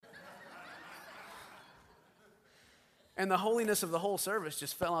And the holiness of the whole service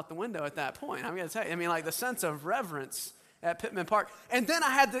just fell out the window at that point. I'm going to tell you, like the sense of reverence at Pittman Park. And then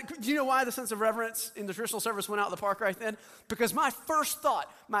do you know why the sense of reverence in the traditional service went out the park right then? Because my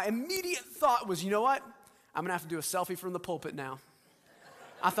immediate thought was, you know what? I'm going to have to do a selfie from the pulpit now.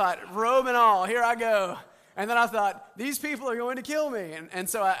 I thought, robe and all, here I go. And then I thought, these people are going to kill me. And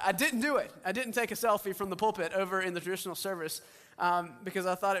so I didn't do it. I didn't take a selfie from the pulpit over in the traditional service because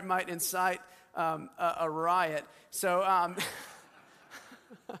I thought it might incite a riot. So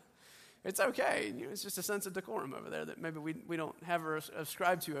it's okay. It's just a sense of decorum over there that maybe we don't have or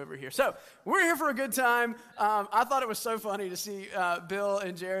ascribe to over here. So we're here for a good time. I thought it was so funny to see Bill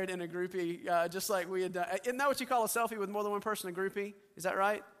and Jared in a groupie, just like we had done. Isn't that what you call a selfie with more than one person, a groupie? Is that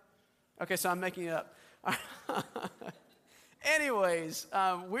right? Okay, so I'm making it up. Anyways,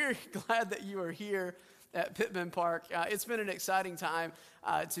 we're glad that you are here at Pittman Park. It's been an exciting time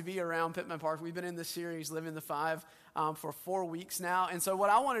to be around Pittman Park. We've been in this series, Living the Five, for 4 weeks now. And so what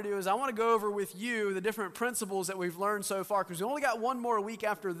I want to do is I want to go over with you the different principles that we've learned so far, because we only got one more week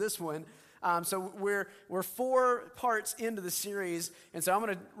after this one. So we're 4 parts into the series. And so I'm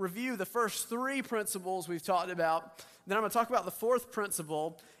going to review the first 3 principles we've talked about. Then I'm going to talk about the 4th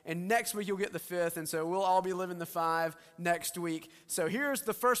principle, and next week you'll get the 5th, and so we'll all be living the 5 next week. So here's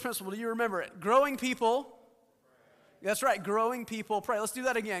the first principle. Do you remember it? Growing people. That's right, growing people pray. Let's do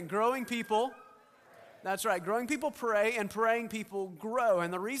that again. Growing people. That's right, growing people pray, and praying people grow.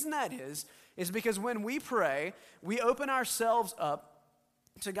 And the reason that is because when we pray, we open ourselves up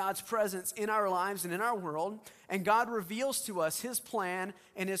to God's presence in our lives and in our world, and God reveals to us His plan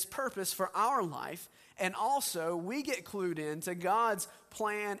and His purpose for our life. And also, we get clued into God's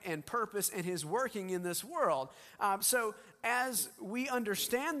plan and purpose and His working in this world. So as we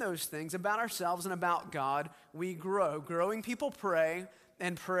understand those things about ourselves and about God, we grow. Growing people pray,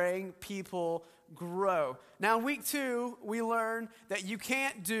 and praying people grow. Now, in week 2, we learn that you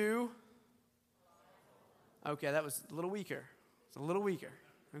can't do... Okay, that was a little weaker. It's a little weaker,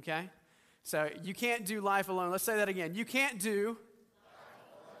 okay? So you can't do life alone. Let's say that again. You can't do...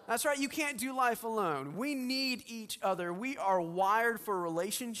 That's right, you can't do life alone. We need each other. We are wired for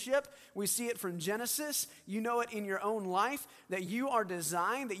relationship. We see it from Genesis. You know it in your own life, that you are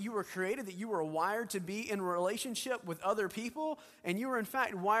designed, that you were created, that you were wired to be in relationship with other people, and you were in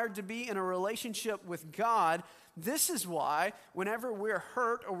fact wired to be in a relationship with God. This is why whenever we're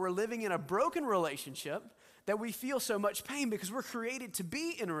hurt or we're living in a broken relationship, that we feel so much pain, because we're created to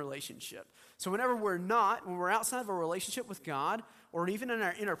be in a relationship. So whenever when we're outside of a relationship with God, or even in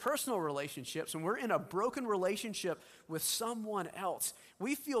our interpersonal relationships, when we're in a broken relationship with someone else,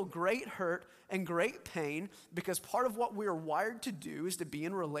 we feel great hurt and great pain, because part of what we're wired to do is to be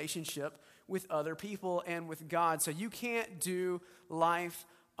in relationship with other people and with God. So you can't do life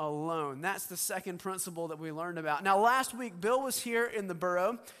alone. That's the second principle that we learned about. Now, last week, Bill was here in the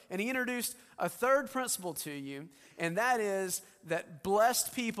borough, and he introduced a 3rd principle to you, and that is that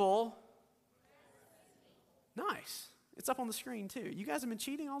blessed people... Nice. It's up on the screen, too. You guys have been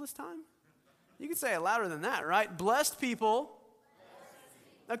cheating all this time? You can say it louder than that, right? Blessed people.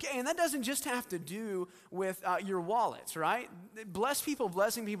 Okay, and that doesn't just have to do with your wallets, right? Blessed people,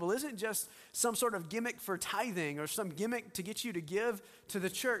 blessing people isn't just some sort of gimmick for tithing or some gimmick to get you to give to the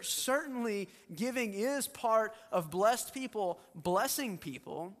church. Certainly, giving is part of blessed people blessing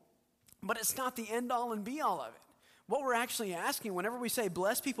people, but it's not the end-all and be-all of it. What we're actually asking whenever we say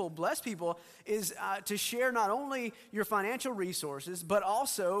bless people, is to share not only your financial resources, but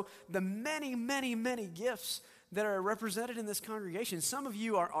also the many, many, many gifts that are represented in this congregation. Some of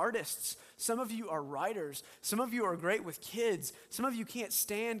you are artists. Some of you are writers. Some of you are great with kids. Some of you can't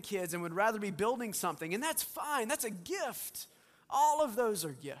stand kids and would rather be building something, and that's fine. That's a gift. All of those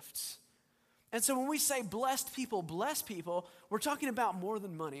are gifts. And so when we say blessed people, bless people, we're talking about more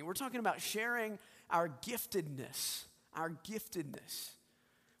than money. We're talking about sharing our giftedness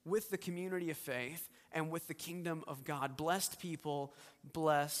with the community of faith and with the kingdom of God. Blessed people,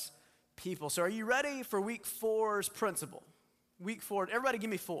 bless people. So are you ready for week 4's principle? Week 4, everybody give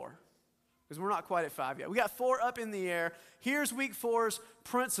me 4, because we're not quite at 5 yet. We got 4 up in the air. Here's week 4's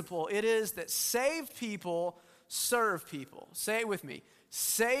principle. It is that saved people serve people. Say it with me.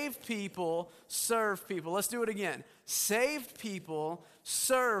 Saved people serve people. Let's do it again. Saved people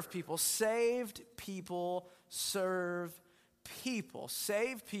serve people. Saved people serve people.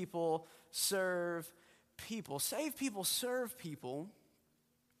 Saved people serve people. Saved people serve people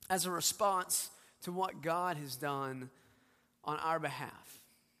as a response to what God has done on our behalf.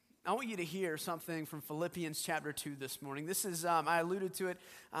 I want you to hear something from Philippians chapter 2 this morning. This is, I alluded to it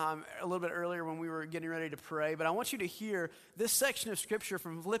a little bit earlier when we were getting ready to pray, but I want you to hear this section of scripture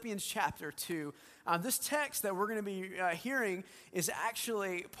from Philippians chapter 2. This text that we're going to be hearing is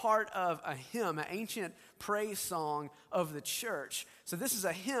actually part of a hymn, an ancient praise song of the church. So this is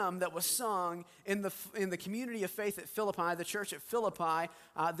a hymn that was sung in the community of faith at Philippi, the church at Philippi,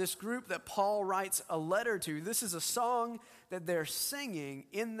 this group that Paul writes a letter to. This is a song that they're singing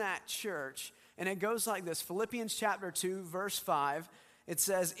in that church, and it goes like this. Philippians chapter 2, verse 5, it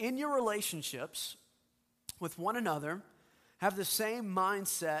says, "In your relationships with one another, have the same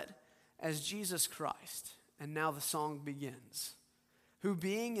mindset as Jesus Christ." And now the song begins. "Who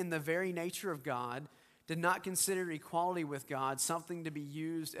being in the very nature of God, did not consider equality with God something to be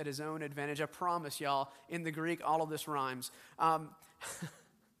used at his own advantage." I promise y'all, in the Greek, all of this rhymes.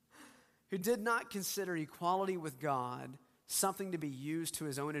 Who did not consider equality with God something to be used to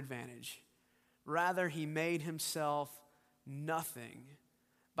his own advantage. Rather, he made himself nothing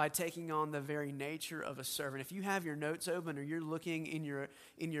by taking on the very nature of a servant. If you have your notes open or you're looking in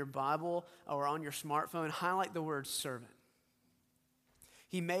your Bible or on your smartphone, highlight the word servant.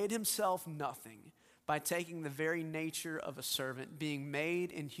 He made himself nothing by taking the very nature of a servant, being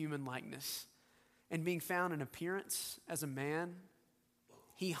made in human likeness, and being found in appearance as a man.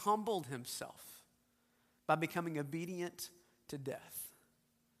 He humbled himself by becoming obedient to death,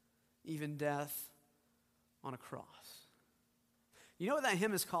 even death on a cross. You know what that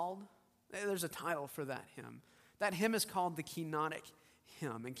hymn is called? There's a title for that hymn. That hymn is called the kenotic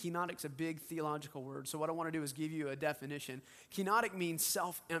hymn, and kenotic's a big theological word, so what I want to do is give you a definition. Kenotic means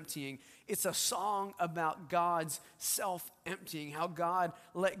self-emptying. It's a song about God's self-emptying, how God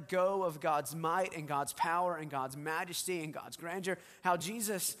let go of God's might and God's power and God's majesty and God's grandeur, how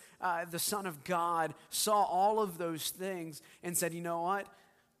Jesus, the Son of God, saw all of those things and said, you know what?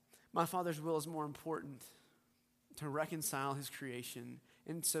 My Father's will is more important to reconcile his creation.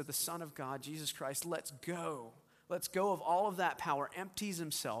 And so the Son of God, Jesus Christ, lets go of all of that power, empties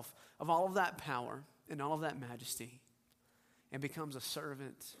himself of all of that power and all of that majesty, and becomes a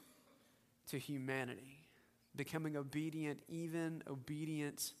servant to humanity, becoming obedient, even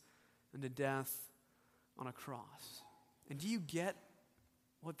obedient unto death on a cross. And do you get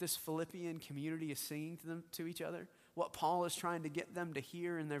what this Philippian community is singing to each other? What Paul is trying to get them to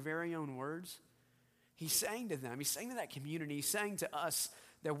hear in their very own words? He's saying to them, he's saying to that community, he's saying to us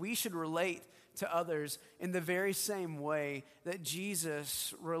that we should relate to others in the very same way that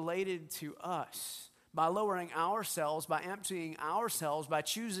Jesus related to us, by lowering ourselves, by emptying ourselves, by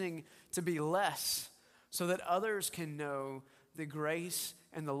choosing to be less, so that others can know the grace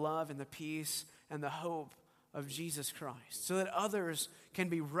and the love and the peace and the hope of Jesus Christ, so that others can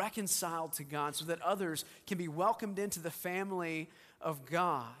be reconciled to God, so that others can be welcomed into the family of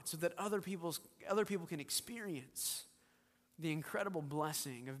God, so that other people can experience the incredible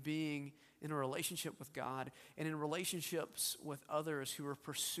blessing of being in a relationship with God and in relationships with others who are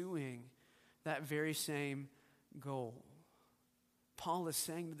pursuing that very same goal. Paul is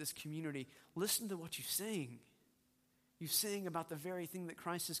saying to this community, listen to what you sing. You sing about the very thing that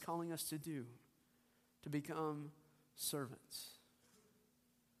Christ is calling us to do, to become servants.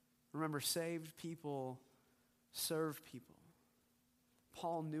 Remember, saved people serve people.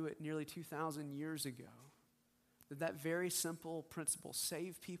 Paul knew it nearly 2,000 years ago, that very simple principle,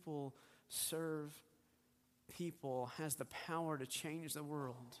 save people, serve people, has the power to change the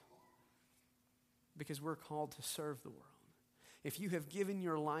world, because we're called to serve the world. If you have given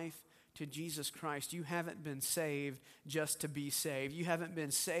your life to Jesus Christ, you haven't been saved just to be saved. You haven't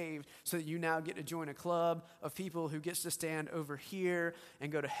been saved so that you now get to join a club of people who gets to stand over here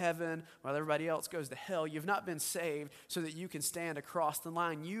and go to heaven while everybody else goes to hell. You've not been saved so that you can stand across the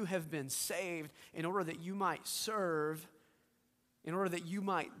line. You have been saved in order that you might serve, in order that you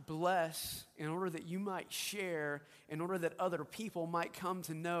might bless, in order that you might share, in order that other people might come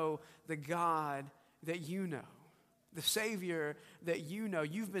to know the God that you know, the Savior that you know.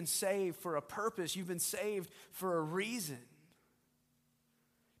 You've been saved for a purpose. You've been saved for a reason.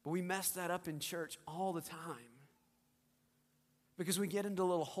 But we mess that up in church all the time, because we get into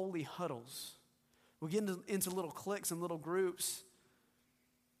little holy huddles. We get into little cliques and little groups,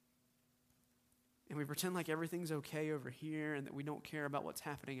 and we pretend like everything's okay over here and that we don't care about what's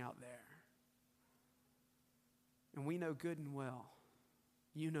happening out there. And we know good and well,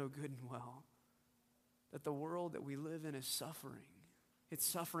 you know good and well, that the world that we live in is suffering. It's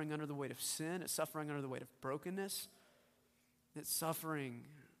suffering under the weight of sin. It's suffering under the weight of brokenness. It's suffering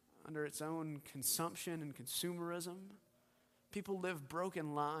under its own consumption and consumerism. People live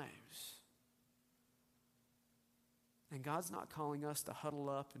broken lives. And God's not calling us to huddle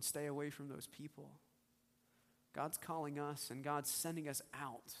up and stay away from those people. God's calling us and God's sending us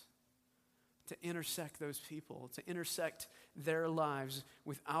out to intersect those people, to intersect their lives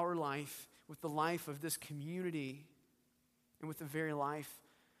with our life, with the life of this community, and with the very life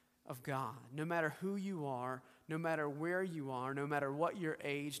of God. No matter who you are, no matter where you are, no matter what your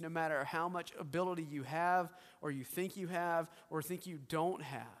age, no matter how much ability you have, or you think you have, or think you don't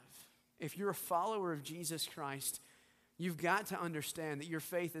have, if you're a follower of Jesus Christ, you've got to understand that your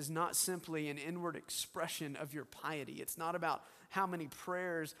faith is not simply an inward expression of your piety. It's not about how many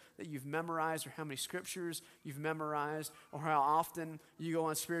prayers that you've memorized or how many scriptures you've memorized or how often you go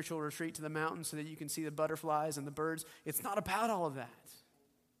on spiritual retreat to the mountains so that you can see the butterflies and the birds. It's not about all of that.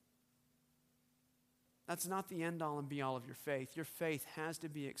 That's not the end all and be all of your faith. Your faith has to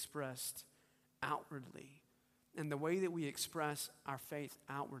be expressed outwardly. And the way that we express our faith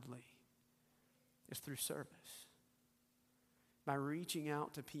outwardly is through service. By reaching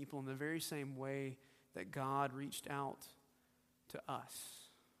out to people in the very same way that God reached out to us.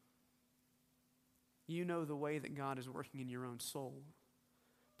 You know the way that God is working in your own soul,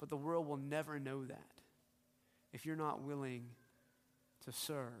 but the world will never know that if you're not willing to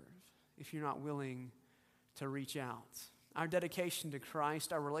serve, if you're not willing to reach out. Our dedication to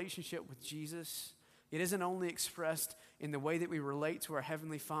Christ, our relationship with Jesus, it isn't only expressed in the way that we relate to our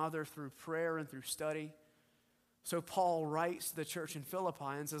Heavenly Father through prayer and through study. So Paul writes to the church in Philippi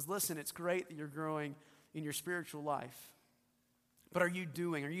and says, listen, it's great that you're growing in your spiritual life. But are you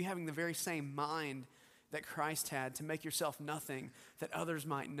having the very same mind that Christ had to make yourself nothing that others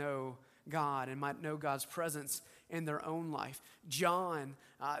might know God and might know God's presence in their own life? John,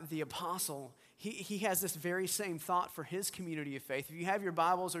 the apostle, he has this very same thought for his community of faith. If you have your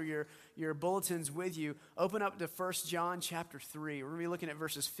Bibles or your bulletins with you, open up to 1 John chapter 3. We're going to be looking at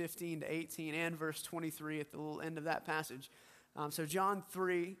verses 15 to 18 and verse 23 at the little end of that passage. So 1 John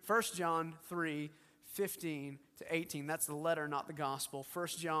 3, 15 to 18. That's the letter, not the gospel. 1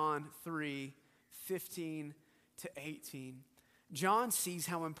 John 3, 15 to 18. John sees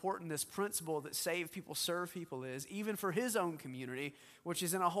how important this principle that save people, serve people is, even for his own community, which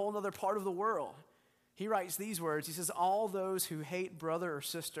is in a whole other part of the world. He writes these words. He says, all those who hate brother or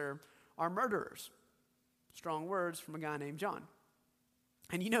sister are murderers. Strong words from a guy named John.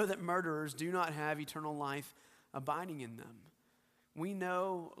 And you know that murderers do not have eternal life abiding in them. We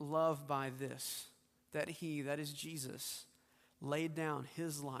know love by this, that he, that is Jesus, laid down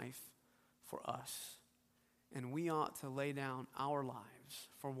his life for us. And we ought to lay down our lives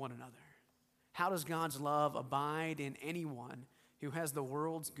for one another. How does God's love abide in anyone who has the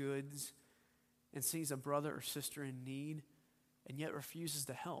world's goods and sees a brother or sister in need and yet refuses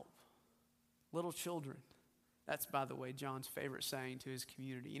to help? Little children. That's, by the way, John's favorite saying to his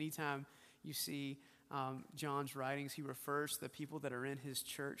community. Anytime you see John's writings, he refers to the people that are in his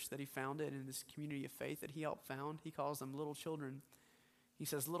church that he founded in this community of faith that he helped found. He calls them little children. He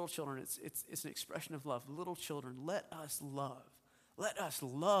says, little children, it's an expression of love. Little children, let us love. Let us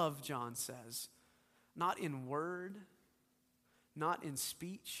love, John says, not in word, not in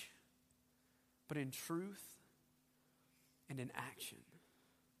speech, but in truth and in action.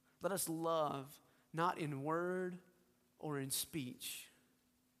 Let us love, not in word or in speech,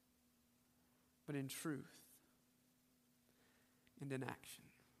 but in truth and in action.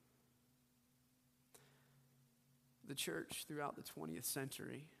 The church throughout the 20th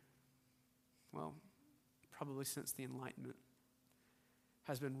century, well, probably since the Enlightenment,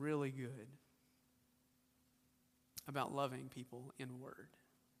 has been really good about loving people in word,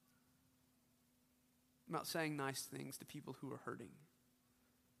 about saying nice things to people who are hurting,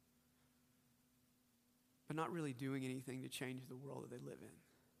 but not really doing anything to change the world that they live in.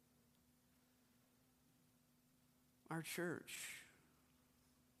 Our church,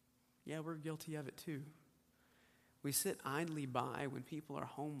 yeah, we're guilty of it too. We sit idly by when people are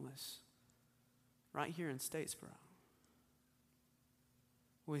homeless right here in Statesboro.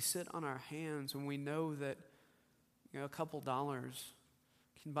 We sit on our hands when we know that a couple dollars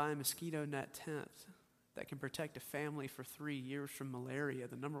can buy a mosquito net tent that can protect a family for 3 years from malaria,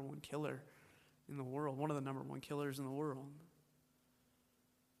 the number one killer in the world, one of the number one killers in the world.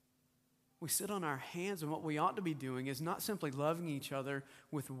 We sit on our hands, and what we ought to be doing is not simply loving each other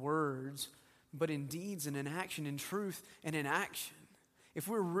with words, but in deeds and in action, in truth and in action. If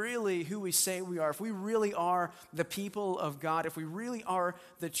we're really who we say we are, if we really are the people of God, if we really are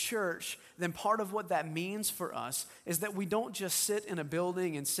the church, then part of what that means for us is that we don't just sit in a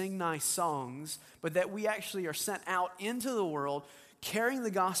building and sing nice songs, but that we actually are sent out into the world carrying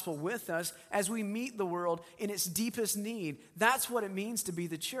the gospel with us as we meet the world in its deepest need. That's what it means to be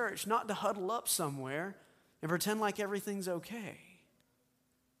the church, not to huddle up somewhere, and pretend like everything's okay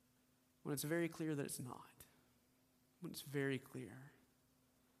when it's very clear that it's not. When it's very clear.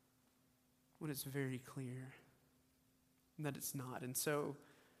 When it's very clear that it's not. And so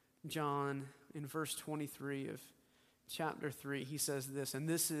John, in verse 23 of chapter 3, he says this, and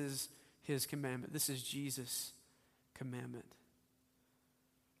this is his commandment. This is Jesus' commandment.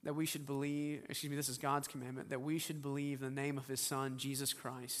 That we should believe, this is God's commandment, that we should believe in the name of his Son, Jesus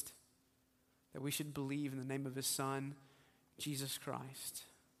Christ. That we should believe in the name of his Son, Jesus Christ,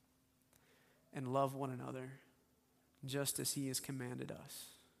 and love one another just as he has commanded us.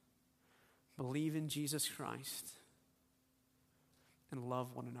 Believe in Jesus Christ and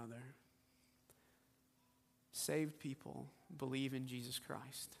love one another. Saved people believe in Jesus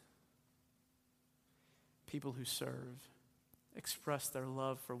Christ. People who serve express their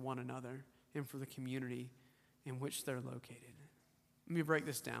love for one another and for the community in which they're located. Let me break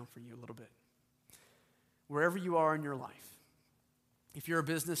this down for you a little bit. Wherever you are in your life, if you're a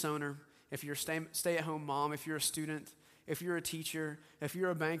business owner, if you're a stay-at-home mom, if you're a student, if you're a teacher, if you're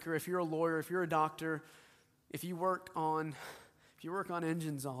a banker, if you're a lawyer, if you're a doctor, if you work on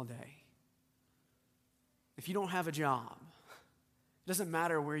engines all day, if you don't have a job, it doesn't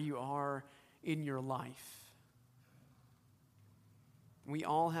matter where you are in your life. We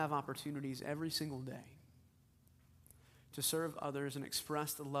all have opportunities every single day to serve others and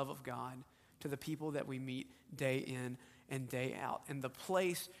express the love of God to the people that we meet day in and day out. And the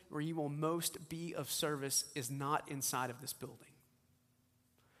place where you will most be of service is not inside of this building.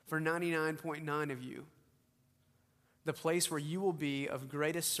 For 99.9 of you, the place where you will be of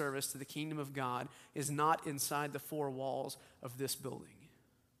greatest service to the kingdom of God is not inside the four walls of this building.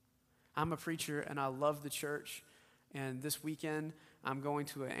 I'm a preacher and I love the church. And this weekend, I'm going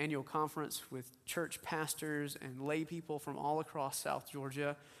to an annual conference with church pastors and lay people from all across South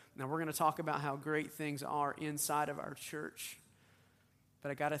Georgia. Now, we're going to talk about how great things are inside of our church. But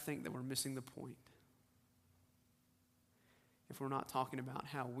I got to think that we're missing the point if we're not talking about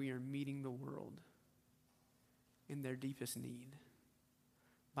how we are meeting the world in their deepest need.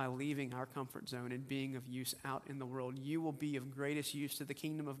 By leaving our comfort zone and being of use out in the world, you will be of greatest use to the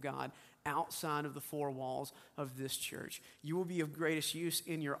kingdom of God outside of the four walls of this church. You will be of greatest use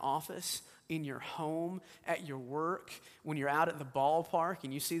in your office, in your home, at your work, when you're out at the ballpark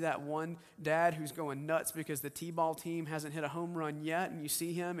and you see that one dad who's going nuts because the t-ball team hasn't hit a home run yet, and you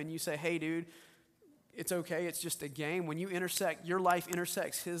see him and you say, hey dude, it's okay, it's just a game. When you intersect, your life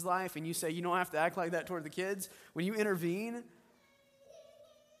intersects his life, and you say, you don't have to act like that toward the kids. When you intervene,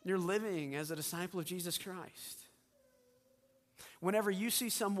 you're living as a disciple of Jesus Christ. Whenever you see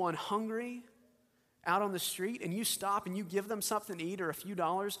someone hungry out on the street and you stop and you give them something to eat or a few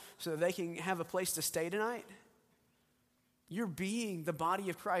dollars so that they can have a place to stay tonight, you're being the body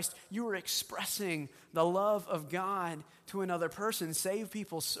of Christ. You are expressing the love of God to another person. Save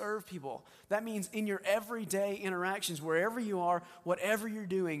people, serve people. That means in your everyday interactions, wherever you are, whatever you're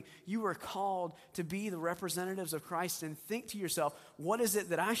doing, you are called to be the representatives of Christ and think to yourself, what is it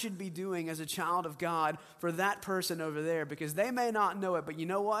that I should be doing as a child of God for that person over there? Because they may not know it, but you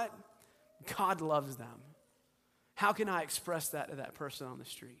know what? God loves them. How can I express that to that person on the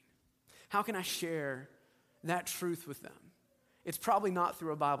street? How can I share that truth with them? It's probably not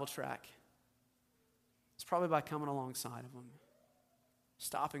through a Bible track. It's probably by coming alongside of them,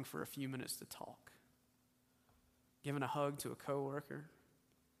 stopping for a few minutes to talk, giving a hug to a coworker,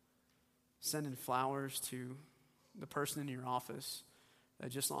 sending flowers to the person in your office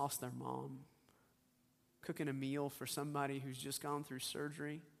that just lost their mom, cooking a meal for somebody who's just gone through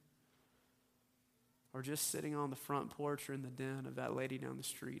surgery, or just sitting on the front porch or in the den of that lady down the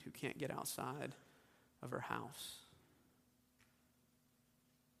street who can't get outside of her house.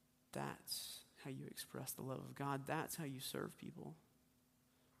 That's how you express the love of God. That's how you serve people.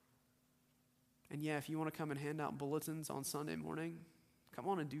 And yeah, if you want to come and hand out bulletins on Sunday morning, come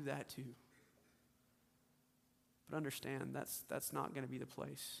on and do that too. But understand, that's not going to be the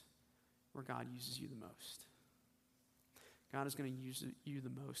place where God uses you the most. God is going to use you the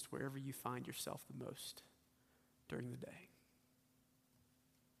most wherever you find yourself the most during the day.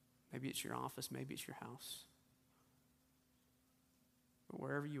 Maybe it's your office, maybe it's your house. But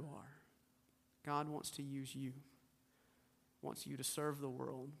wherever you are, God wants to use you, wants you to serve the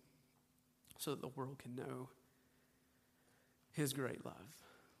world so that the world can know his great love.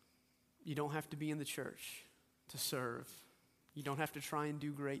 You don't have to be in the church to serve. You don't have to try and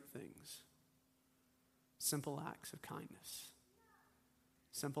do great things. Simple acts of kindness,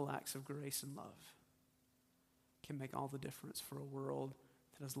 simple acts of grace and love can make all the difference for a world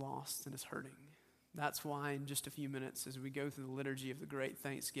that is lost and is hurting. That's why in just a few minutes, as we go through the liturgy of the great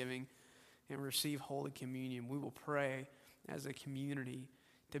Thanksgiving and receive Holy Communion, we will pray as a community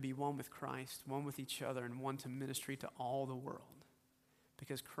to be one with Christ, one with each other, and one to ministry to all the world.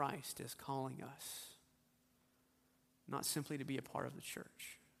 Because Christ is calling us not simply to be a part of the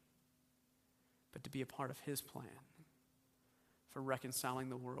church, but to be a part of his plan for reconciling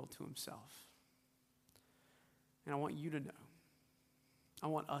the world to himself. And I want you to know, I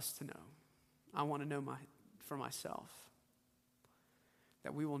want us to know, I want to know for myself,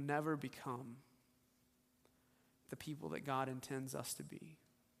 that we will never become the people that God intends us to be,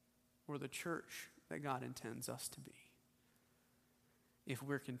 or the church that God intends us to be, if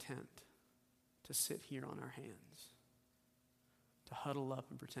we're content to sit here on our hands, to huddle up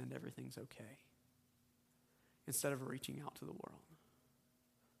and pretend everything's okay, instead of reaching out to the world.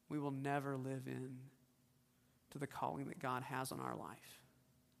 We will never live in to the calling that God has on our life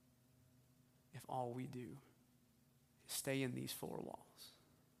if all we do is stay in these four walls.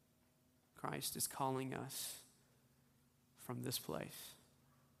 Christ is calling us from this place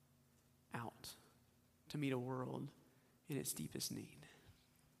out to meet a world in its deepest need.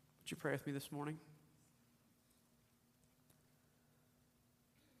 Would you pray with me this morning?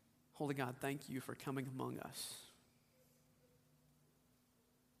 Holy God, thank you for coming among us.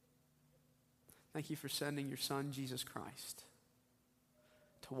 Thank you for sending your Son, Jesus Christ,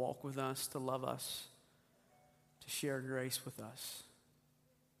 to walk with us, to love us, to share grace with us,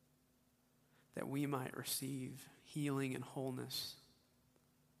 that we might receive healing and wholeness,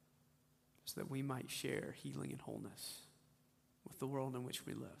 so that we might share healing and wholeness with the world in which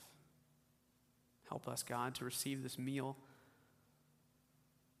we live. Help us, God, to receive this meal.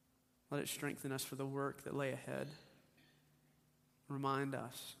 Let it strengthen us for the work that lay ahead. Remind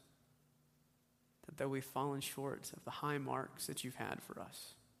us that though we've fallen short of the high marks that you've had for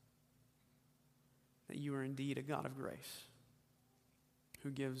us, that you are indeed a God of grace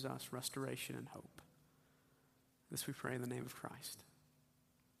who gives us restoration and hope. This we pray in the name of Christ.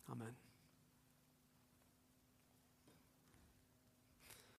 Amen.